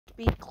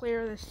be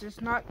clear, this does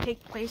not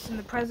take place in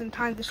the present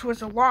time. This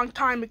was a long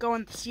time ago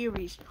in the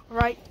series,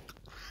 alright?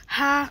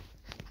 Ha!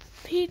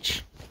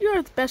 Peach,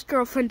 you're the best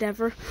girlfriend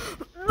ever.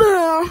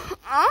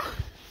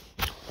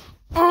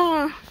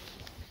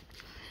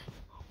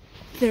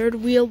 Third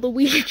wheel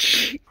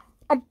Luigi.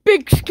 A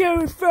big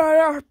scary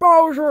fat ass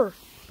Bowser.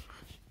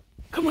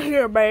 Come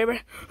here,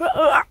 baby.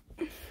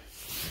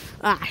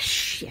 Ah,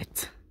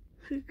 shit.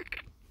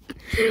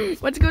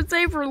 What's gonna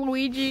say for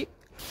Luigi?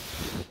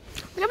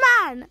 Come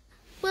on.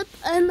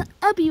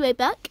 I'll be right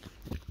back.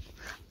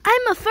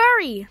 I'm a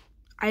furry.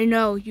 I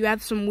know, you do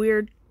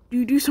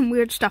some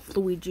weird stuff,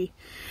 Luigi.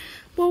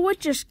 Well, we'll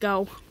just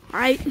go,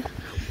 alright?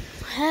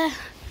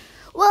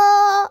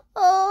 Whoa!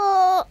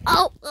 Oh,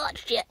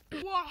 shit.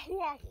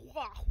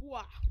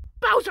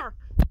 Bowser!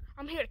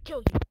 I'm here to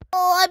kill you.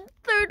 Oh, I'm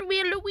third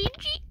wheel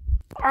Luigi.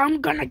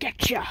 I'm gonna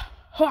get you.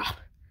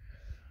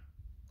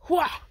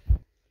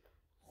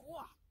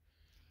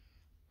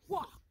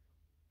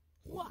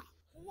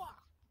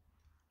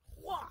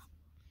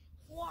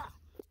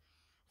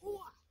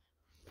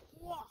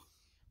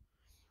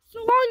 So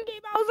long, Gay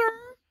Bowser.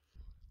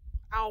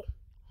 Ow.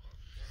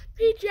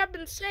 Peach, you have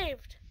been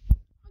saved.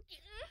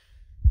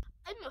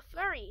 I'm a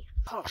furry.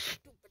 Oh,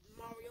 stupid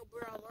Mario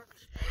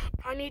Brothers.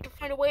 I need to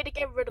find a way to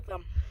get rid of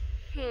them.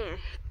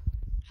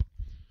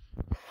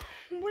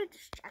 Wait a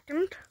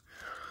second.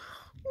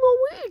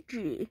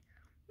 Luigi.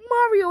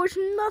 Mario is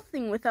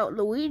nothing without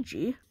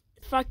Luigi.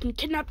 If I can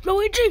kidnap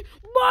Luigi,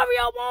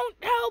 Mario won't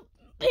help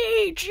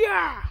Peach.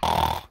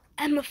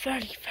 I'm a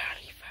furry.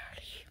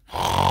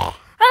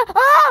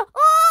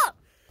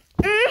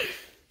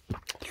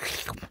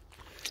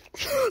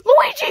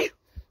 Luigi!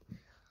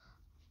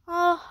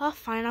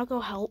 Fine, I'll go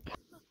help.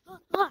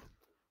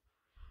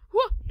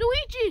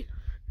 Luigi!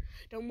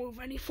 Don't move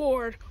any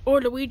forward,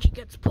 or Luigi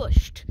gets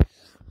pushed.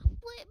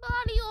 Wait,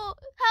 Mario,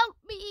 help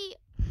me!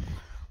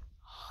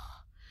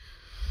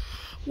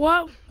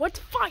 What? Let's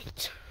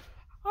fight!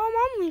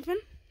 I'm leaving.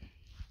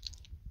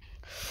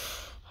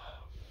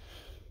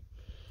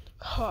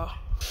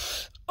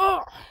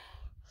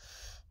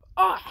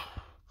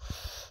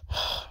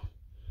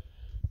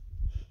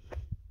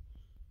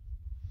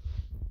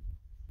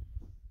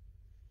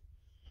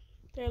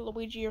 There,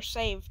 Luigi, you're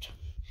saved.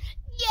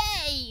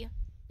 Yay!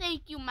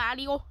 Thank you,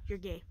 Mario. You're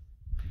gay.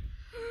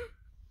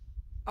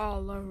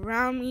 All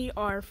around me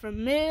are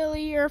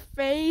familiar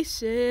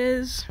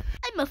faces.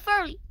 I'm a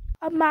furry.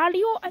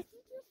 Mario, I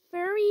think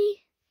your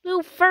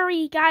little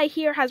furry guy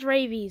here has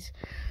rabies.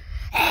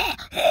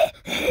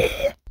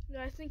 No,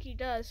 I think he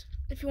does.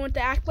 If you want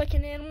to act like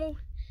an animal,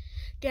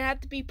 you're gonna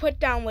have to be put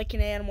down like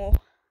an animal.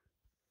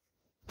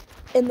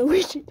 And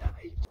Luigi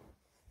died.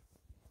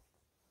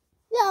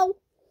 No.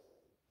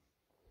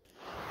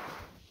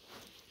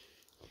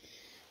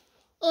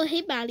 Oh,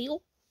 hey,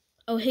 Mario.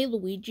 Oh, hey,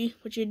 Luigi.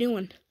 What you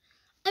doing?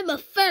 I'm a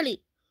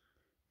furry.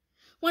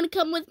 Want to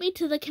come with me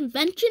to the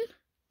convention?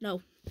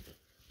 No.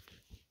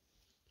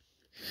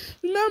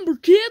 Remember,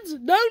 kids,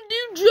 don't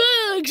do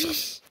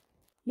drugs.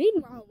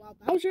 Meanwhile, while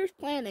Bowser's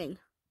planning.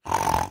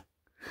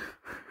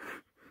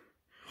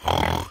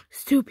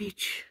 Stu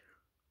Peach.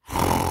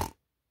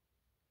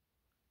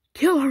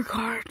 Killer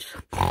cards.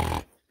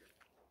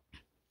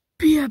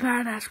 Be a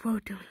badass while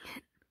doing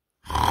it.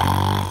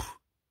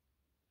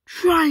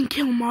 Try and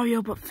kill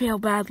Mario, but fail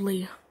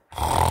badly.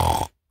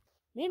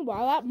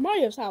 Meanwhile, at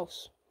Mario's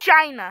house.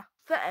 China.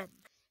 The end.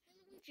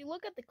 If you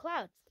look at the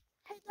clouds.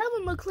 Hey, that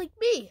one looks like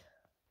me.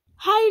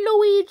 Hi,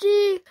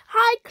 Luigi.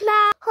 Hi,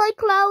 Cloud. Hi,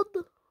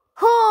 Cloud.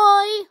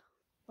 Hi.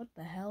 What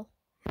the hell?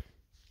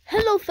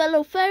 Hello,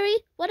 fellow fairy.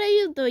 What are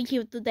you doing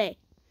here today?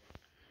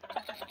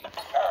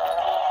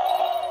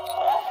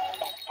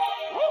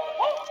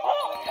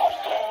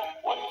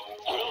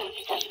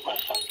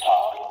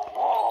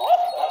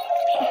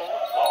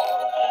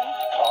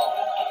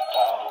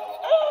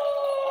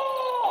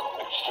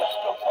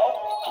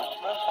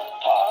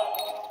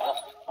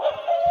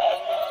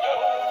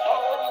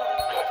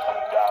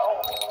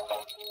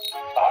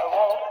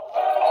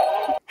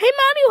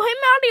 Hey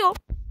Mario!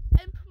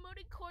 I'm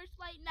promoting Coors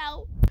Light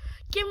now.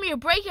 Give me a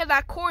break at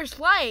that Coors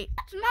Light.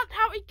 That's not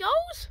how it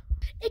goes.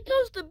 It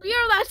goes the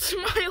beer that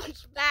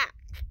smiles back.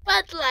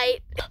 Bud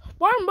Light.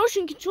 Why are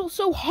motion controls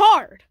so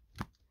hard?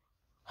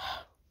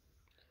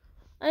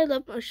 I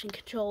love motion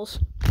controls.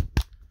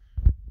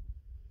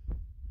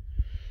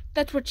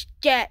 That's what you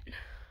get.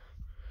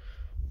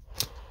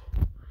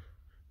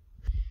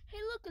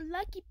 Hey look, a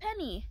lucky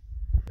penny.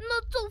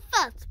 Not so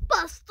fast,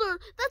 Buster.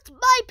 That's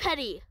my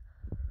penny.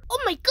 Oh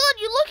my god,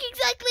 you look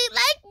exactly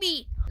like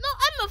me! No,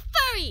 I'm a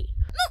furry!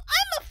 No,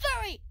 I'm a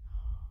furry!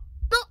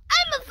 No,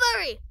 I'm a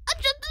furry!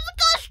 I'm just in the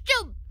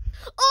costume!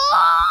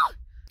 Oh!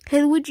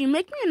 Hey Luigi,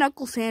 make me a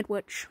knuckle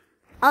sandwich.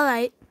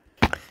 Alright.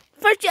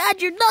 First you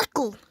add your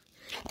knuckle.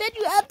 Then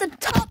you add the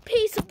top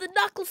piece of the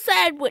knuckle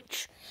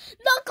sandwich.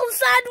 Knuckle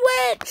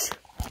sandwich!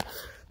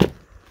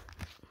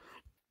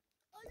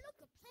 Oh look,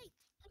 a plate.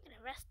 I'm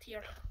gonna rest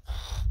here.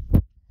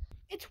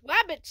 It's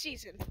rabbit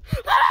season.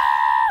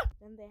 Ah!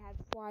 Then they had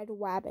Fried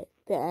Rabbit,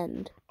 the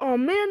end. Oh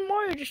man,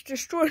 Mario just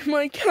destroyed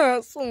my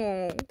castle.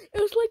 It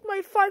was like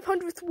my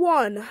 500th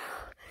one.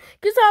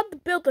 Guess I have to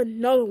build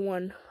another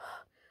one.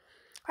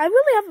 I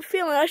really have a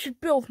feeling I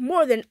should build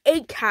more than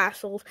 8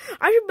 castles.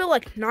 I should build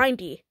like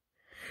 90.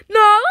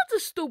 No,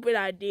 that's a stupid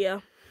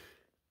idea.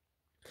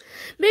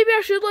 Maybe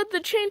I should let the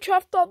chain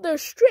chop off their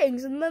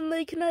strings and then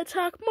they can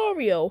attack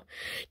Mario.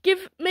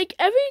 Make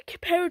every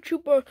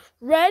paratrooper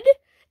red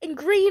and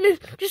green and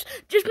just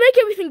make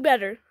everything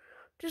better.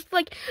 Just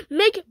like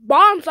make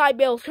bonsai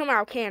bills come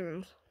out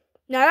cannons.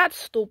 Now that's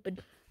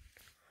stupid.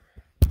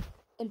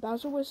 And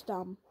Bowser was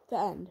dumb. The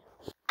end.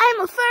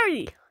 I'm a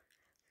furry.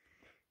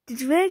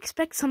 Did you really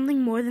expect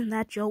something more than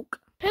that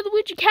joke? Hey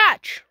Luigi,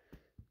 catch.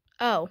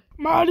 Oh.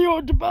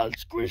 Mario, the ball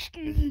squished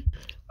me.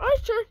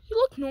 Alright, sure. You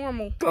look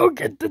normal. Go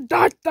get the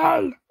dot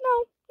doll.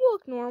 No, you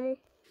look normal.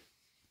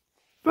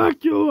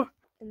 Fuck you.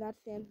 And that's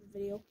the end of the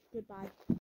video. Goodbye.